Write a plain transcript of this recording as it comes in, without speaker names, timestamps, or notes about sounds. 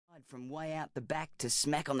from way out the back to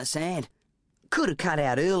smack on the sand. Could have cut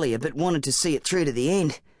out earlier, but wanted to see it through to the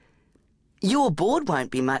end. Your board won't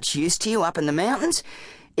be much use to you up in the mountains.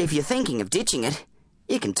 If you're thinking of ditching it,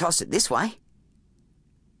 you can toss it this way.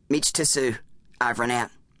 Mitch to Sue, over and out.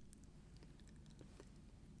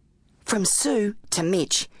 From Sue to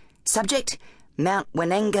Mitch. Subject, Mount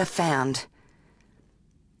Wenenga found.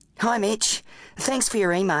 Hi Mitch, thanks for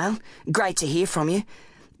your email. Great to hear from you.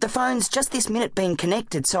 The phone's just this minute been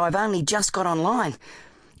connected, so I've only just got online.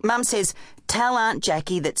 Mum says, tell Aunt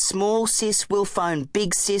Jackie that small sis will phone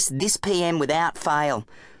big sis this PM without fail.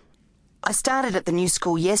 I started at the new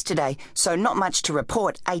school yesterday, so not much to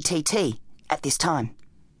report ATT at this time.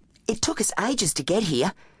 It took us ages to get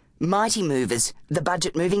here. Mighty Movers, the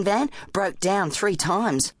budget moving van, broke down 3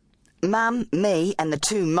 times. Mum, me and the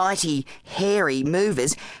 2 mighty, hairy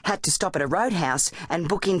movers had to stop at a roadhouse and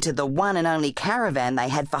book into the one and only caravan they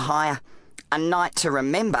had for hire. A night to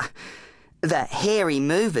remember. The hairy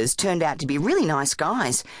movers turned out to be really nice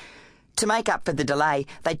guys. To make up for the delay,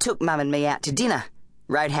 they took Mum and me out to dinner.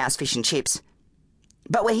 Roadhouse fish and chips.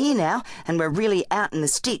 But we're here now, and we're really out in the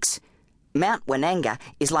sticks. Mount Wenenga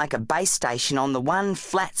is like a base station on the one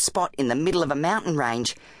flat spot in the middle of a mountain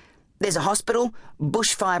range. There's a hospital,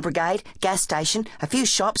 bushfire brigade, gas station, a few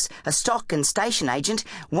shops, a stock and station agent,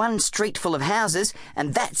 1 street full of houses,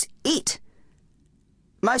 and that's it.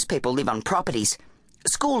 Most people live on properties.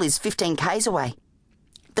 School is 15 k's away.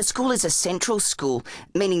 The school is a central school,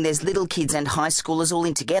 meaning there's little kids and high schoolers all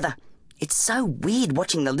in together. It's so weird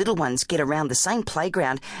watching the little ones get around the same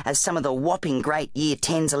playground as some of the whopping great year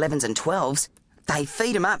 10s, 11s and 12s. They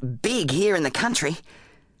feed 'em up big here in the country.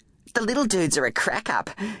 The little dudes are a crack-up.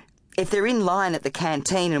 If they're in line at the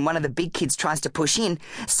canteen and one of the big kids tries to push in,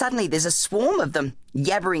 suddenly there's a swarm of them.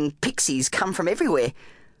 Yabbering pixies come from everywhere.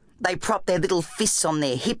 They prop their little fists on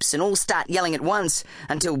their hips and all start yelling at once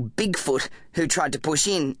until Bigfoot, who tried to push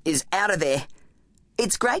in, is out of there.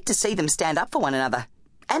 It's great to see them stand up for one another.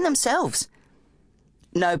 And themselves.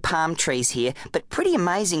 No palm trees here, but pretty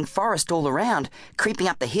amazing forest all around, creeping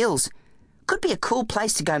up the hills. Could be a cool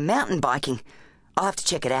place to go mountain biking. I'll have to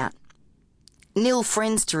check it out. Nil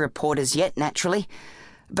friends to report as yet, naturally,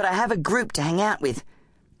 but I have a group to hang out with.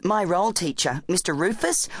 My role teacher, Mr.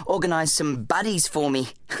 Rufus, organised some buddies for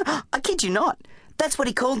me. I kid you not. That's what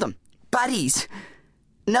he called them. Buddies.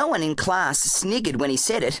 No one in class sniggered when he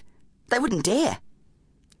said it. They wouldn't dare.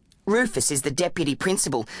 Rufus is the deputy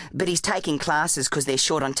principal, but he's taking classes because they're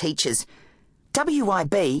short on teachers.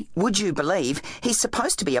 WIB, would you believe, he's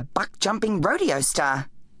supposed to be a buck-jumping rodeo star.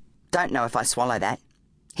 Don't know if I swallow that.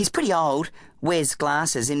 He's pretty old, wears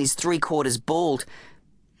glasses and is 3/4 bald.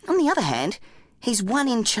 On the other hand, he's one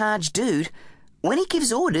in-charge dude. When he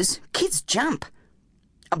gives orders, kids jump.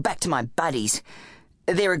 Back to my buddies.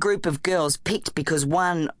 They're a group of girls picked because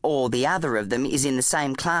one or the other of them is in the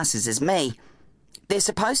same classes as me. They're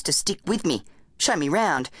supposed to stick with me, show me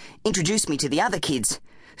round, introduce me to the other kids.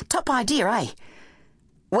 Top idea, eh?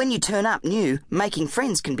 When you turn up new, making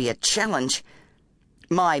friends can be a challenge.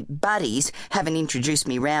 My buddies haven't introduced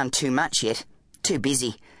me round too much yet. Too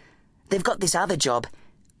busy. They've got this other job.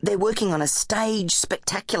 They're working on a stage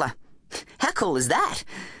spectacular. How cool is that?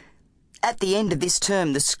 At the end of this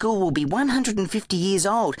term, the school will be 150 years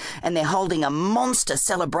old, and they're holding a monster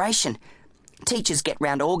celebration. Teachers get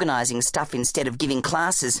round organising stuff instead of giving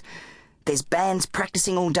classes. There's bands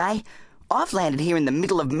practising all day. I've landed here in the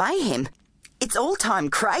middle of mayhem. It's all-time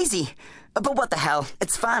crazy. But what the hell,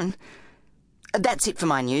 it's fun. That's it for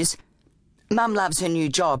my news. Mum loves her new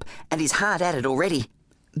job and is hard at it already.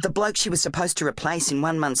 The bloke she was supposed to replace in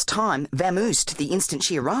 1 month's time vamoosed the instant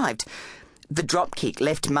she arrived. The dropkick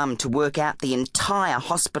left Mum to work out the entire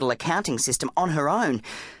hospital accounting system on her own.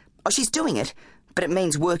 Oh, she's doing it, but it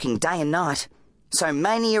means working day and night. So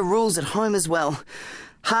mania rules at home as well.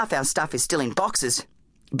 Half our stuff is still in boxes.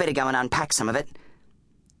 Better go and unpack some of it.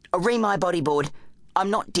 Re my bodyboard. I'm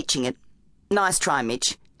not ditching it. Nice try,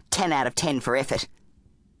 Mitch. 10 out of 10 for effort.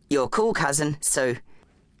 Your cool cousin, Sue.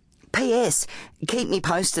 P.S. Keep me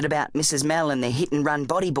posted about Mrs. Mel and the hit-and-run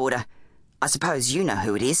bodyboarder. I suppose you know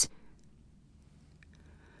who it is.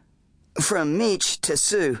 From Mitch to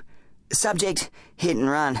Sue. Subject, hit and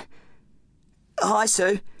run. Hi,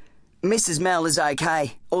 Sue. Mrs. Mel is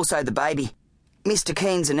okay, also the baby. Mr.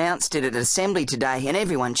 Keynes announced it at assembly today and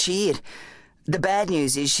everyone cheered. The bad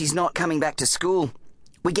news is she's not coming back to school.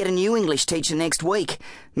 We get a new English teacher next week,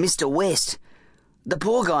 Mr. West. The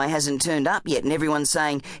poor guy hasn't turned up yet and everyone's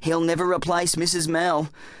saying he'll never replace Mrs. Mel.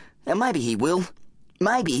 And maybe he will.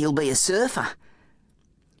 Maybe he'll be a surfer.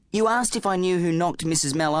 You asked if I knew who knocked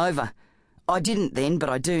Mrs. Mel over. I didn't then, but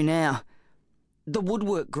I do now. The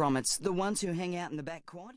woodwork grommets, the ones who hang out in the back quad.